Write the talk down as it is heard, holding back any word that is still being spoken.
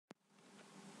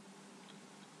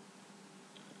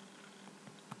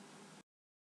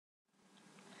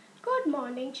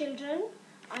morning, children.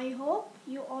 I hope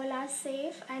you all are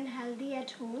safe and healthy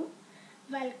at home.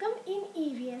 Welcome in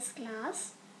EVS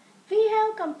class. We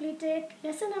have completed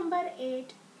lesson number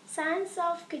 8, Science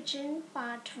of Kitchen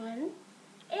Part 1.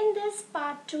 In this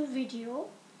Part 2 video,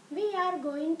 we are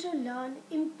going to learn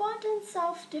importance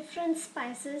of different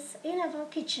spices in our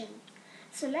kitchen.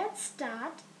 So let's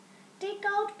start. Take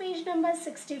out page number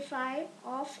 65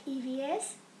 of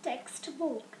EVS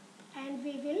textbook and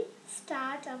we will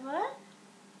start our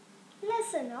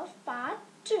lesson of part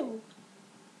 2.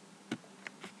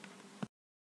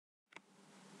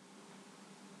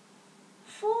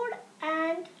 Food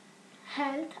and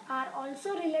health are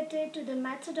also related to the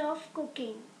method of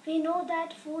cooking. We know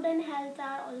that food and health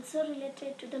are also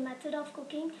related to the method of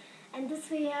cooking, and this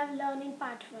we have learned in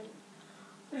part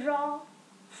 1. Raw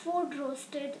food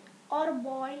roasted or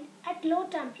boiled at low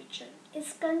temperature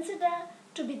is considered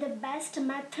to be the best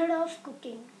method of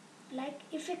cooking. Like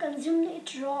if we consume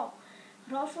it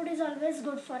raw food is always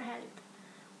good for health.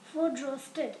 Food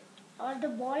roasted or the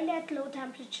boiled at low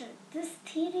temperature, these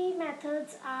three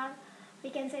methods are, we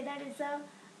can say that is the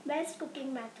best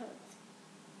cooking methods.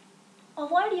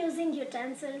 Avoid using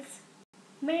utensils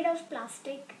made of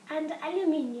plastic and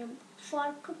aluminium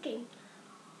for cooking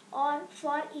or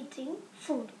for eating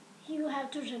food. You have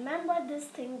to remember this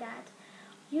thing that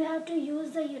you have to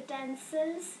use the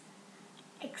utensils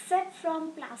except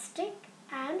from plastic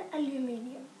and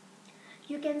aluminium.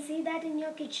 You can see that in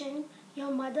your kitchen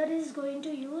your mother is going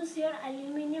to use your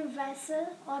aluminium vessel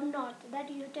or not. That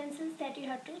utensils that you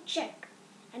have to check.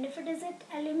 And if it is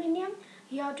aluminium,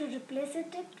 you have to replace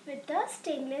it with the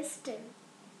stainless steel.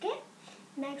 Okay.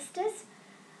 Next is,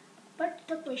 but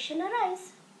the question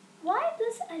arises, why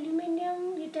this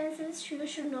aluminium utensils you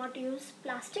should not use?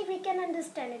 Plastic we can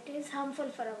understand, it is harmful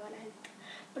for our health.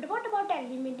 But what about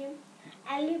aluminium?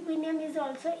 Aluminium is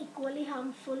also equally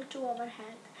harmful to our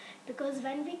health, because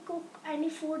when we cook any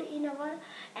food in our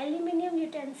aluminium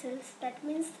utensils, that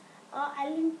means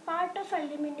part of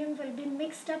aluminium will be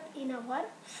mixed up in our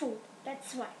food.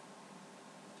 That's why.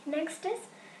 Next is,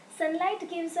 sunlight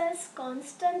gives us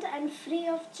constant and free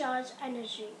of charge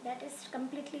energy. That is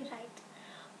completely right.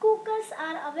 Cookers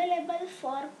are available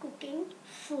for cooking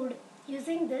food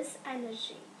using this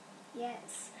energy.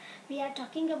 Yes, we are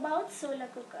talking about solar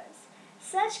cookers.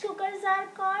 Such cookers are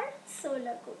called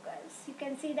solar cookers. You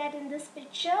can see that in this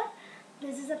picture.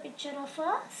 This is a picture of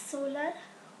a solar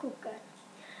cooker.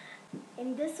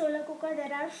 In this solar cooker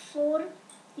there are 4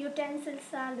 utensils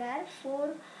are there.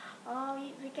 4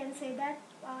 we can say that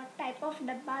type of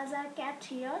dabbas are kept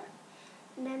here.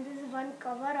 And then there is one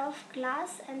cover of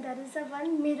glass and there is a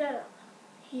one mirror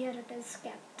here it is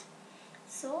kept.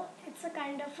 So it's a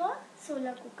kind of a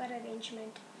solar cooker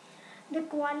arrangement. The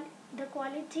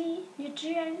quality,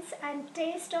 nutrients and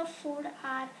taste of food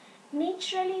are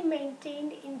naturally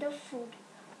maintained in the food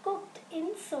cooked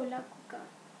in solar cooker.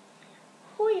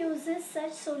 Who uses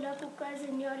such solar cookers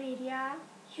in your area?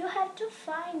 You have to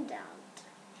find out.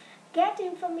 Get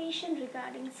information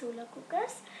regarding solar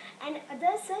cookers and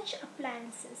other such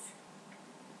appliances.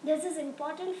 This is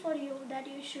important for you that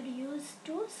you should use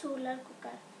to solar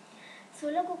cooker.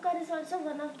 Solar cooker is also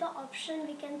one of the option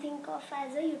we can think of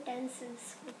as a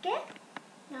utensils. Okay.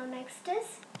 Now next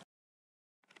is,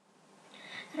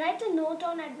 write a note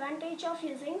on advantage of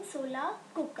using solar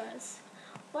cookers.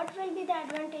 What will be the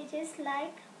advantages?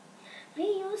 Like, we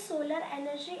use solar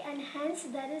energy and hence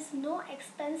there is no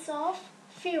expense of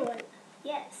fuel.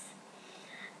 Yes.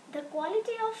 The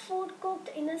quality of food cooked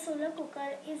in a solar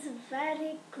cooker is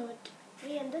very good.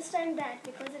 We understand that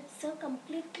because it's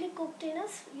completely cooked in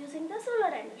using the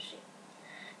solar energy.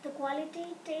 The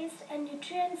quality, taste and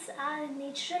nutrients are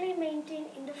naturally maintained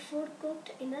in the food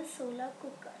cooked in a solar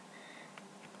cooker.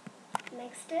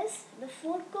 Next is, the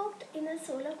food cooked in a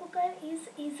solar cooker is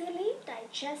easily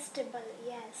digestible.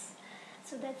 Yes.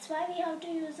 So that's why we have to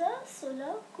use a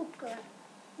solar cooker.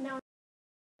 Now,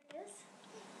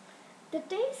 the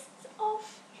tastes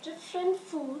of different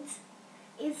foods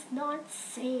is not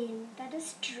same. That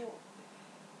is true.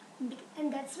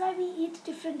 And that's why we eat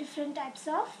different types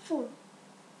of food.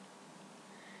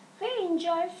 We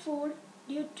enjoy food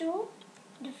due to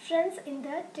difference in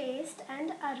the taste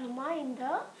and aroma in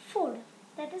the food.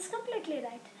 That is completely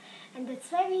right. And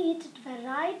that's why we eat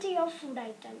variety of food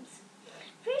items.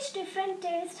 Which different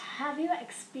taste have you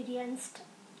experienced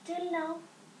till now?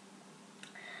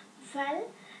 Well,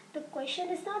 the question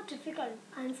is not difficult.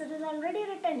 Answer is already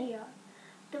written here.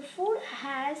 The food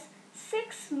has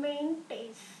 6 main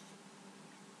tastes: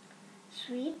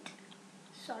 sweet,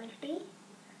 salty,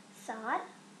 sour,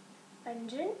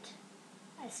 pungent,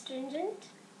 astringent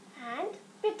and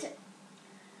bitter.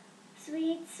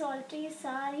 Sweet, salty,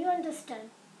 sour, you understand.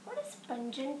 What is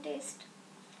pungent taste?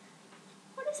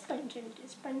 What is pungent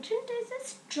taste? Pungent taste is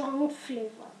strong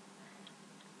flavor.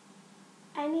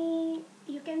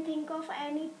 You can think of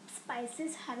any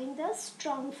spices having the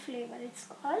strong flavor. It's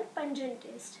called pungent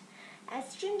taste.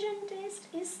 Astringent taste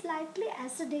is slightly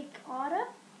acidic or a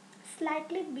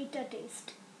slightly bitter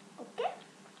taste. Okay?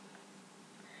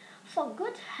 For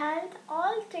good health,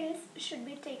 all tastes should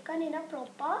be taken in a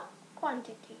proper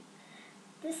quantity.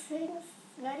 This thing is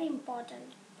very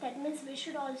important. That means we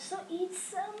should also eat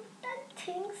certain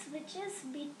things which is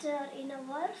bitter in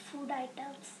our food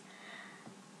items.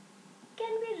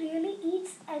 Can we really eat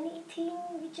anything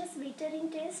which is bitter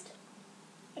in taste?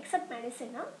 Except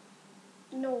medicine, huh?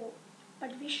 No.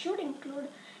 But we should include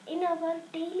in our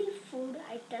daily food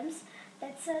items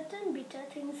that certain bitter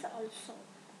things also.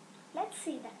 Let's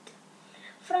see that.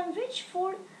 From which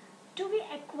food do we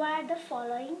acquire the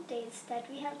following taste?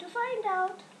 That we have to find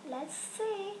out. Let's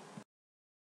see.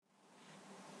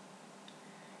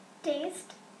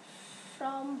 Taste,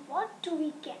 from what do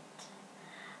we get?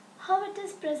 How it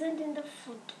is present in the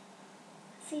food.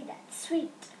 See that,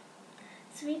 sweet.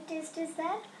 Sweet taste is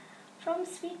that. From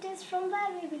sweet taste, from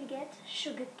where we will get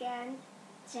sugar cane,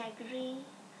 jaggery.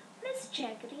 What is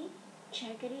jaggery?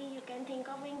 Jaggery, you can think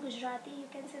of in Gujarati, you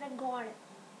can say the gourd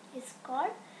is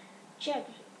called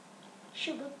jaggery.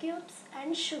 Sugar cubes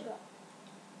and sugar.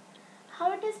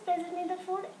 How it is present in the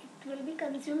food? It will be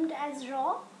consumed as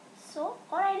raw, so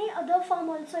or any other form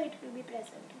also it will be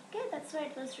present. Okay, that's why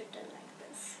it was written like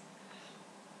this.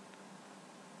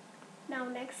 Now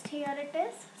next here it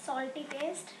is salty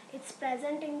taste. It's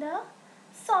present in the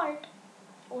salt.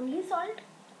 Only salt?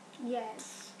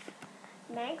 Yes.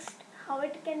 Next, how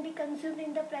it can be consumed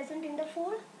in the present in the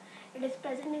food? It is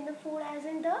present in the food as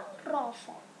in the raw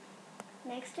form.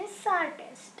 Next is sour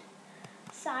taste.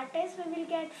 Sour taste we will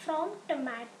get from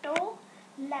tomato,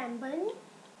 lemon,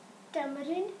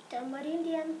 tamarind.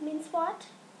 Tamarind means what?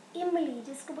 Imli.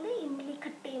 जिसको बोले इमली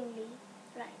खट्टी इमली.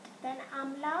 Right. Then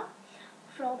amla,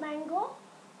 raw mango,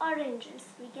 oranges.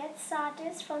 We get sour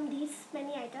taste from these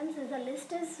many items. The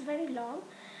list is very long,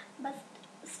 but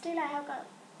still I have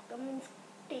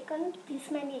taken these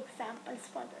many examples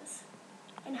for this.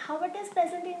 And how it is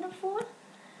present in the food?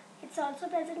 It's also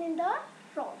present in the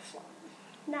raw form.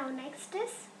 Now next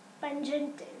is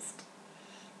pungent taste.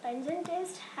 Pungent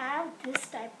taste have this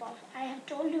type of, I have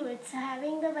told you it's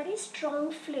having a very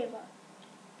strong flavor.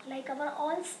 Like our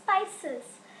all spices,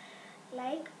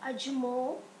 like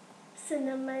ajmo,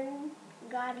 cinnamon,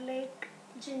 garlic,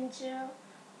 ginger,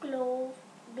 clove,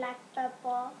 black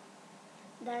pepper,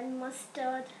 then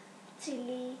mustard,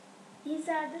 chili. These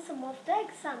are some of the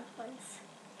examples.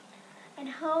 And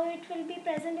how it will be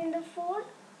present in the food?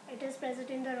 It is present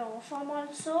in the raw form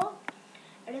also.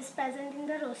 It is present in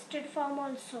the roasted form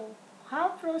also.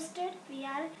 How roasted? We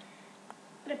are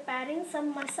preparing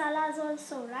some masalas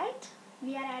also, right?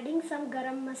 We are adding some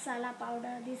garam masala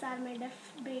powder. These are made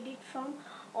from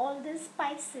all these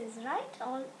spices, right?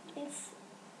 All is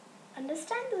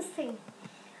understand this thing.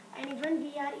 And even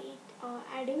we are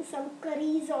adding some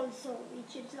curries also,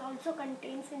 which it also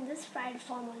contains in this fried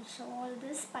form also. All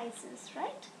these spices,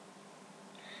 right?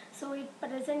 So it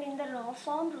present in the raw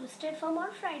form, roasted form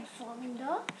or fried form in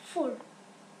the food.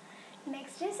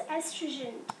 Next is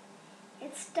astringent.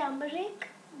 It's turmeric,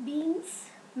 beans,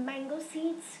 mango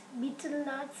seeds, betel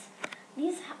nuts.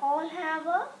 These all have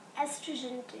a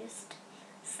astringent taste.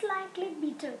 Slightly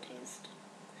bitter taste.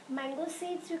 Mango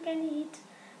seeds you can eat.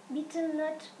 Betel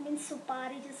nut means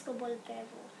supari जिसको बोलते हैं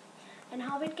वो. And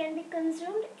how it can be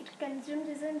consumed? It consumed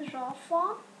is in raw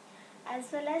form.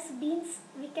 As well as beans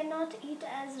we cannot eat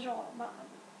as raw,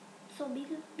 so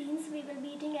beans we will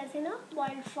be eating as in a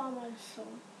boiled form also.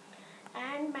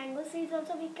 And mango seeds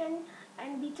also we can,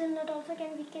 and betel nut also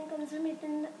we can consume it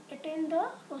in the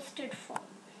roasted form.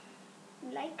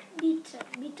 Like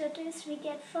bitter taste we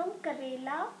get from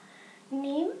karela,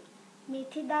 neem,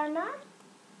 methi dana.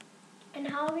 And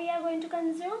how we are going to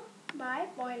consume? By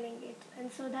boiling it,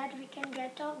 and so that we can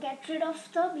get rid of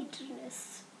the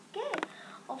bitterness. Okay,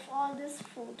 of all this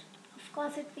food. Of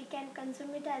course, we can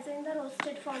consume it as in the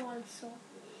roasted form also.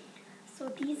 So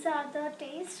these are the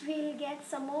tastes. We'll get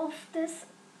some of this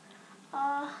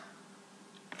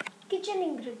kitchen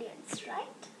ingredients,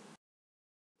 right?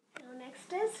 Now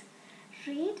next is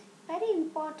read. Very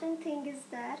important thing is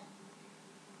that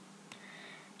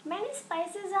many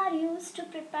spices are used to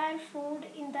prepare food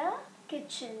in the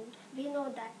kitchen. We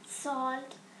know that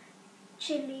salt,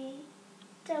 chili,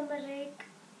 turmeric,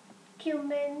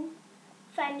 cumin,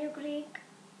 fenugreek,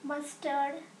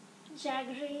 mustard,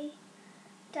 jaggery,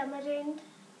 tamarind,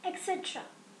 etc.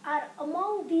 are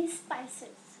among these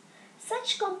spices.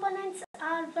 Such components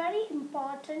are very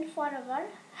important for our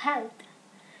health.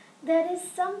 There is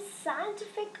some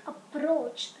scientific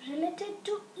approach related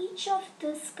to each of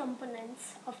these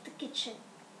components of the kitchen.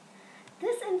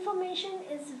 This information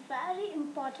is very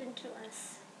important to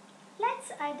us.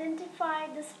 Let's identify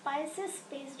the spices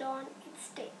based on its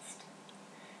taste.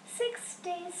 6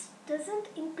 taste doesn't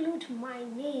include my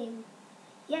name.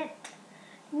 Yet,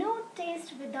 no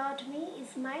taste without me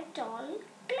is my tall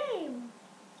claim.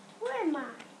 Who am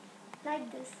I?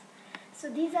 Like this. So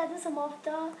these are some of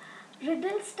the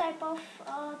riddles type of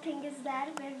thing is there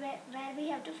where we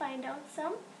have to find out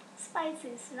some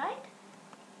spices, right?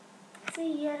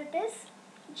 See, here it is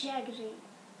jaggery.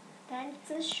 Then it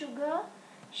says sugar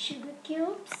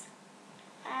cubes,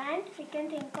 and we can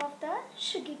think of the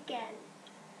sugar cane.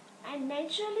 And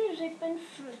naturally ripened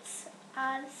fruits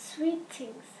are sweet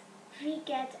things. We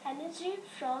get energy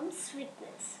from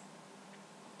sweetness.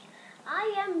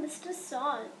 I am Mr.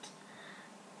 Salt.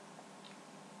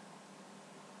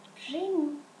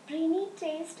 Briny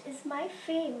taste is my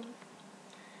fame.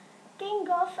 King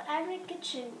of every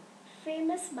kitchen,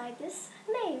 famous by this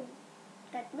name.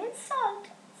 That means salt.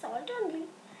 Salt only.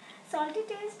 Salty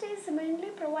taste is mainly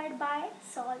provided by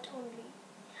salt only.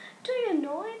 Do you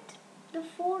know it? The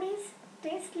food is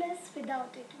tasteless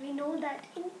without it. We know that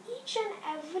in each and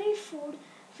every food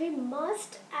we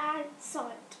must add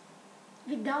salt.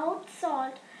 Without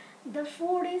salt, the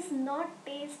food is not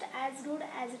taste as good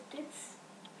as it is,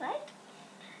 right?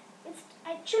 It's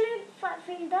actually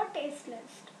feel the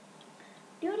tasteless.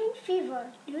 During fever,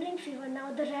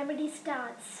 now the remedy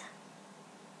starts.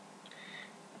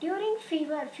 During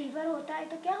fever होता है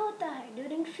तो क्या होता है?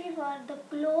 During fever, the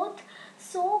cloth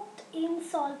soaked in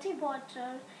salty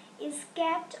water is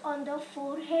kept on the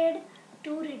forehead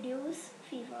to reduce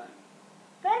fever.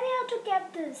 Where we have to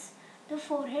keep this? The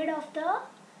forehead of the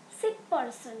sick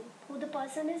person. Who the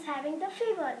person is having the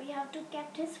fever, we have to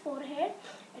keep his forehead.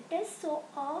 It is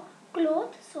a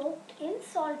cloth soaked in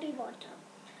salty water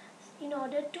in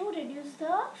order to reduce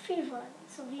the fever.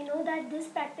 So we know that this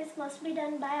practice must be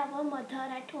done by our mother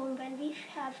at home when we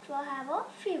have to have a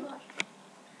fever.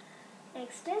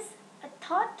 Next is a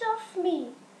thought of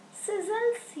me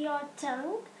sizzles your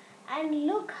tongue and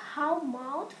look how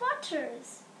mouth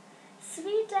waters.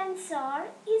 Sweet and sour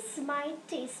is my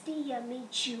tasty yummy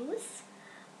juice.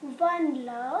 One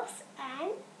loves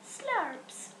and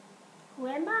slurps. Who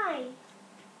am I?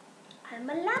 I'm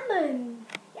a lemon.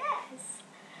 Yes.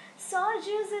 Sour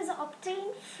juice is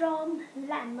obtained from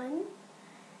lemon.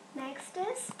 Next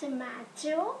is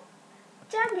tomato.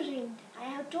 Tamarind. I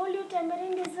have told you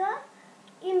tamarind is a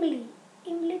imli.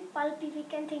 Imli pulp we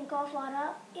can think of, or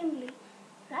a imli.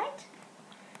 Right?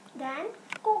 Then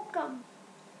kokum.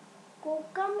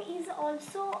 Kokum is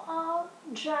also a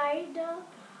dried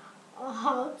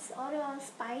herbs or a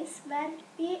spice where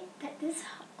this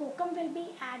kokum will be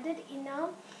added in a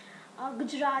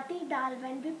Gujarati dal.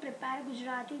 When we prepare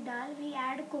Gujarati dal, we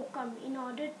add kokum in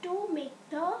order to make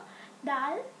the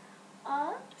dal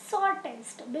a sour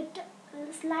taste,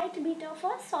 slight bit of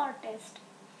a sour taste.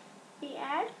 We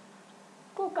add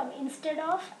kokum instead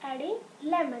of adding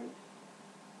lemon.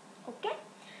 Okay.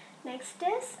 Next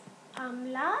is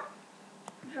amla,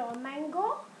 raw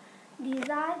mango. These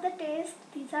are the taste.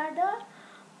 These are the,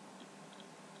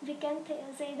 we can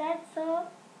say that the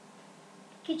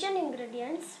kitchen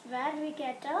ingredients where we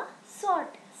get a sour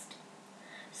taste.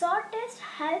 Sour taste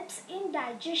helps in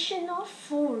digestion of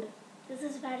food. This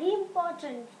is very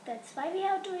important. That's why we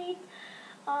have to eat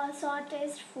sour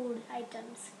taste food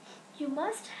items. You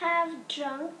must have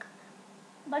drunk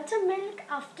buttermilk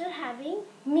after having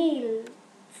meal.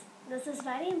 This is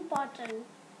very important.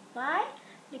 Why?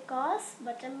 Because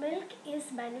buttermilk is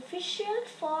beneficial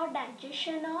for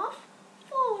digestion of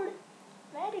food.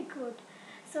 Very good.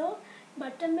 So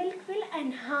buttermilk will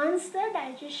enhance the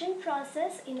digestion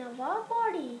process in our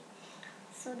body.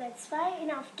 So that's why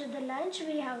after the lunch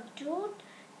we have to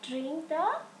drink the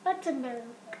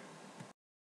buttermilk.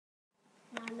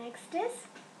 Now next is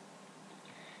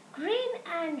green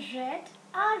and red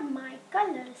are my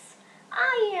colors.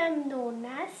 I am known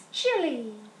as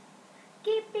chili.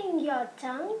 Keeping your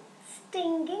tongue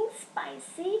stinging,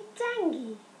 spicy,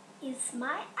 tangy is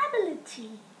my ability.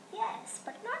 Yes,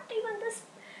 but not even this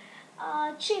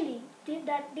chili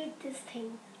that did this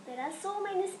thing. There are so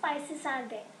many spices are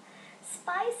there.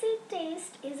 Spicy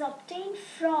taste is obtained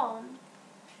from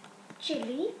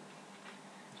chili,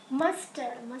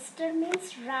 mustard. Mustard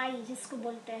means राई जिसको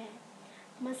बोलते हैं.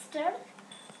 Mustard.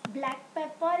 Black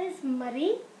pepper is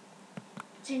mari.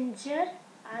 Ginger,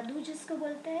 आदू जिसको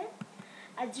बोलते हैं.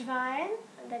 Ajwain,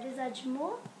 that is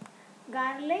ajmo.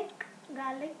 Garlic,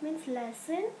 garlic means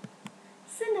लहसुन.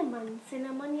 Cinnamon,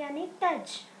 cinnamon यानी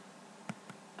touch.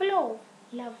 Clove,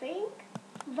 loving.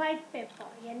 White pepper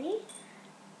यानी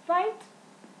white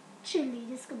chili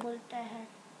जिसको बोलते हैं,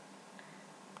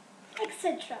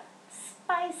 etc.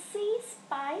 Spicy,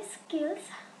 spice kills.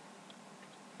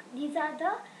 These are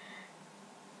the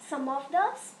some of the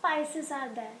spices are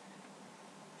there.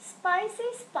 Spicy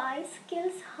spice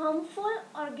kills harmful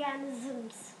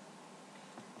organisms.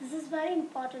 This is very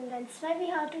important. That's why we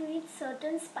have to eat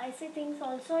certain spicy things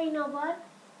also in our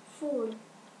food.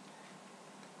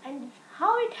 And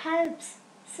how it helps?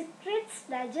 Secretes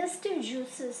digestive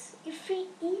juices. If we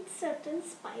eat certain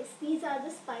spice, these are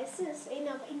the spices in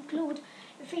our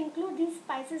if we include these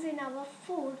spices in our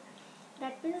food,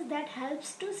 that means that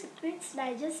helps to secrete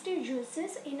digestive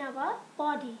juices in our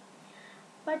body.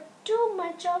 But too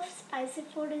much of spicy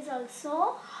food is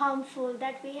also harmful,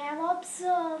 that we have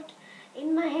observed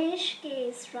in Mahesh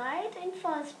case, right? In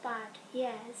first part,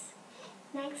 yes.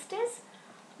 Next is,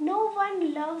 no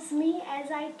one loves me as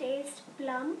I taste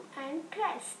plum and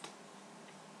crest.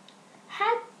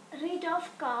 Help rid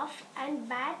of cough and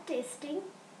bad tasting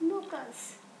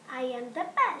mucus. I am the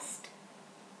best.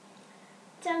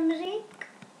 Turmeric,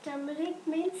 turmeric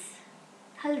means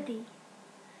haldi.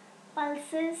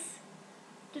 Pulses,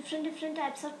 different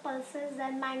types of pulses,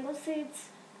 then mango seeds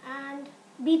and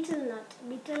betel nut.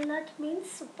 Betel nut means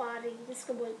supari,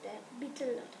 जिसको बोलते हैं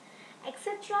betel nut,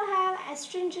 etc. have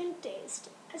astringent taste.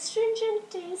 Astringent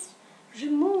taste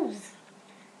removes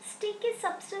sticky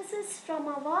substances from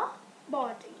our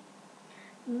body.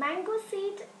 Mango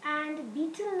seed and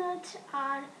betel nut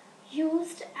are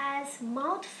used as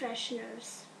mouth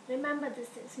fresheners. Remember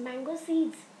this is mango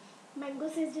seeds. Mango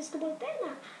seeds जिसको बोलते हैं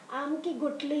ना, आम की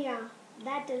गुठलियाँ,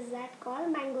 that is called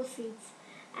mango seeds.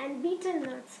 And betel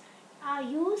nuts are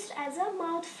used as a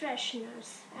mouth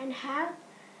fresheners and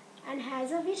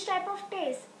has a which type of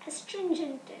taste?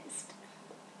 Astringent taste,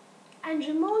 and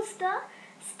removes the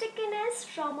stickiness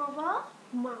from our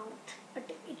mouth,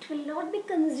 but it will not be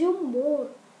consumed more.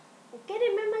 Okay,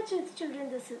 remember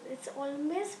children, it's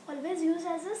always used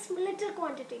as a little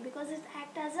quantity because it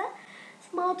acts as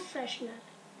a mouth freshener.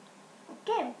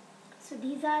 Okay, so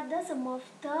these are some of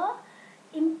the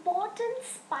important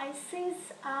spices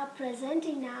are present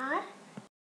in our.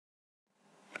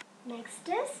 Next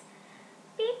is,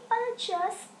 people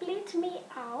just split me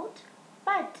out,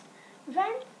 but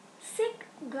when sick,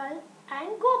 gulp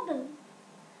and gobble.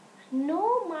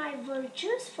 Know my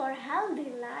virtues for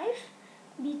healthy life.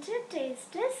 Bitter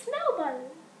taste is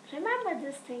noble. Remember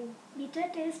this thing. Bitter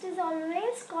taste is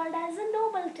always called as a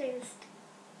noble taste.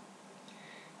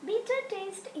 Bitter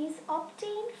taste is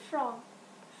obtained from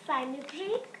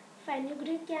fenugreek.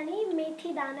 Fenugreek यानी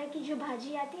मेथी दाना की जो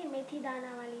भाजी आती है, मेथी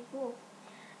दाना वाली, वो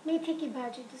मेथी की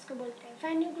भाजी जिसको बोलते हैं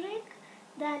fenugreek.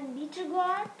 Then bitter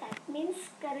gourd, that means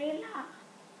करेला,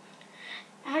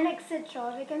 and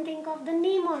etc. We can think of the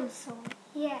neem also.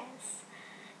 Yes,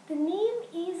 the neem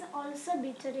is also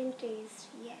bitter in taste.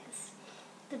 Yes,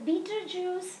 the bitter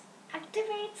juice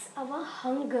activates our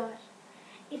hunger.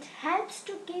 It helps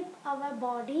to keep our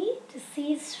body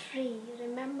disease free.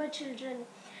 Remember children,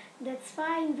 that's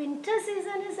why in winter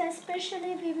season is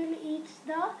especially we will eat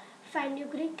the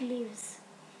fenugreek leaves.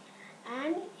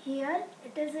 And here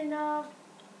it is in a,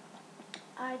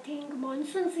 I think,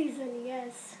 monsoon season,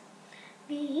 yes,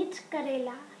 we eat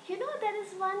karela. You know, there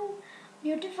is one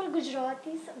beautiful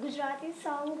Gujarati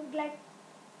song, like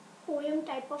poem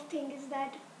type of thing, is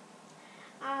that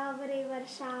Avare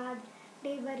Varshad,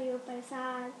 Devaryo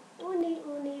Prasad, Uni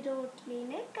Uni Rotli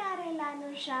Ne Karela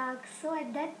no Shak. So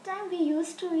at that time we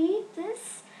used to eat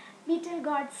this bitter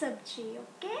gourd sabji,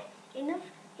 okay,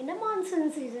 in a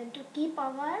monsoon season to keep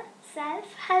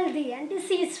ourselves healthy and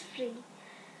disease free.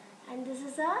 And this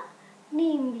is a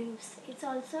neem leaves. It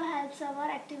also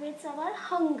activates our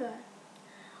hunger.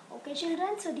 Okay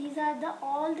children, so these are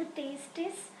all the taste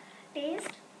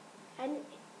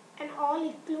and all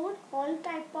include all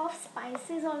type of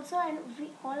spices also, and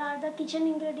all are the kitchen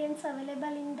ingredients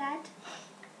available in that,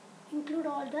 include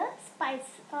all the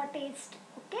spice taste.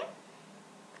 Okay,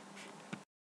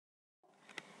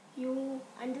 you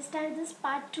understand this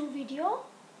part 2 video.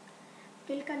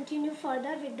 We'll continue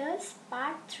further with this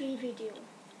part 3 video.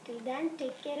 Till then,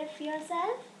 take care of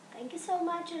yourself. Thank you so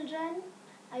much children.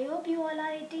 I hope you all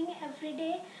are eating every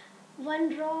day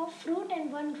one raw fruit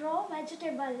and one raw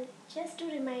vegetable, just to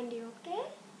remind you. Okay,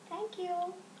 thank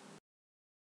you.